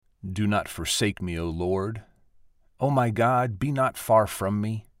Do not forsake me, O Lord. O my God, be not far from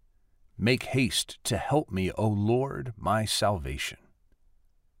me. Make haste to help me, O Lord, my salvation.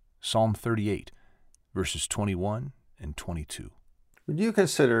 Psalm 38, verses 21 and 22. Would you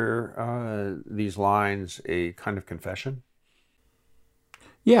consider these lines a kind of confession?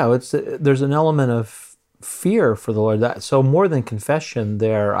 Yeah, there's an element of fear for the Lord. So more than confession,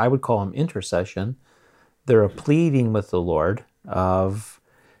 I would call them intercession. They're a pleading with the Lord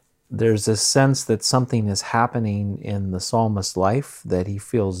there's a sense that something is happening in the psalmist's life, that he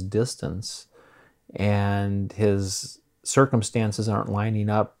feels distance, and his circumstances aren't lining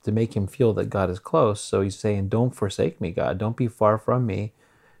up to make him feel that God is close. So he's saying, don't forsake me, God. Don't be far from me.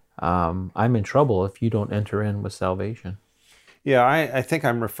 I'm in trouble if you don't enter in with salvation. Yeah, I think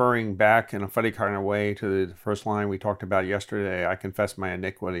I'm referring back in a funny kind of way to the first line we talked about yesterday. I confess my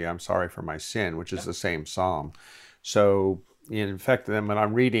iniquity. I'm sorry for my sin, which is the same psalm. So in fact, then when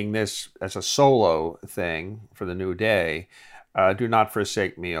I'm reading this as a solo thing for the new day, do not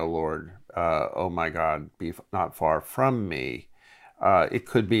forsake me, O Lord. Oh my God, be not far from me. It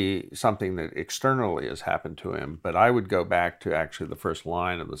could be something that externally has happened to him, but I would go back to actually the first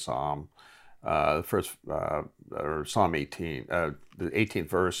line of the psalm, or Psalm 18, the 18th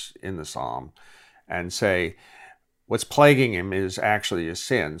verse in the psalm, and say what's plaguing him is actually a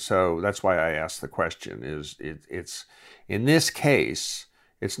sin. So that's why I asked the question. It's in this case,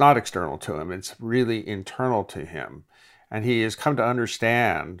 it's not external to him; it's really internal to him, and he has come to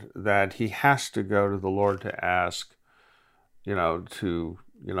understand that he has to go to the Lord to ask, intervene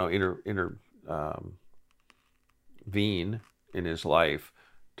in his life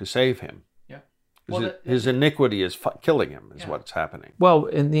to save him. Well, his iniquity is killing him, is what's happening. Well,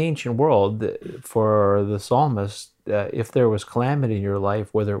 in the ancient world, for the psalmist, if there was calamity in your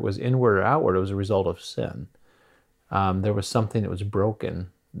life, whether it was inward or outward, it was a result of sin. There was something that was broken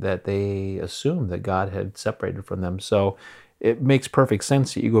that they assumed that God had separated from them. So it makes perfect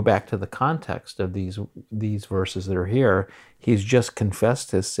sense that you go back to the context of these verses that are here. He's just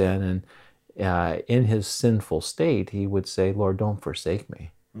confessed his sin, and in his sinful state, he would say, Lord, don't forsake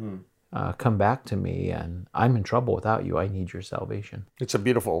me. Come back to me, and I'm in trouble without you. I need your salvation. It's a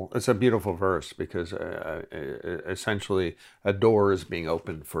beautiful verse because essentially a door is being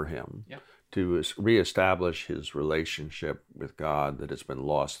opened for him to reestablish his relationship with God that has been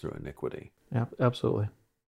lost through iniquity. Yeah, absolutely.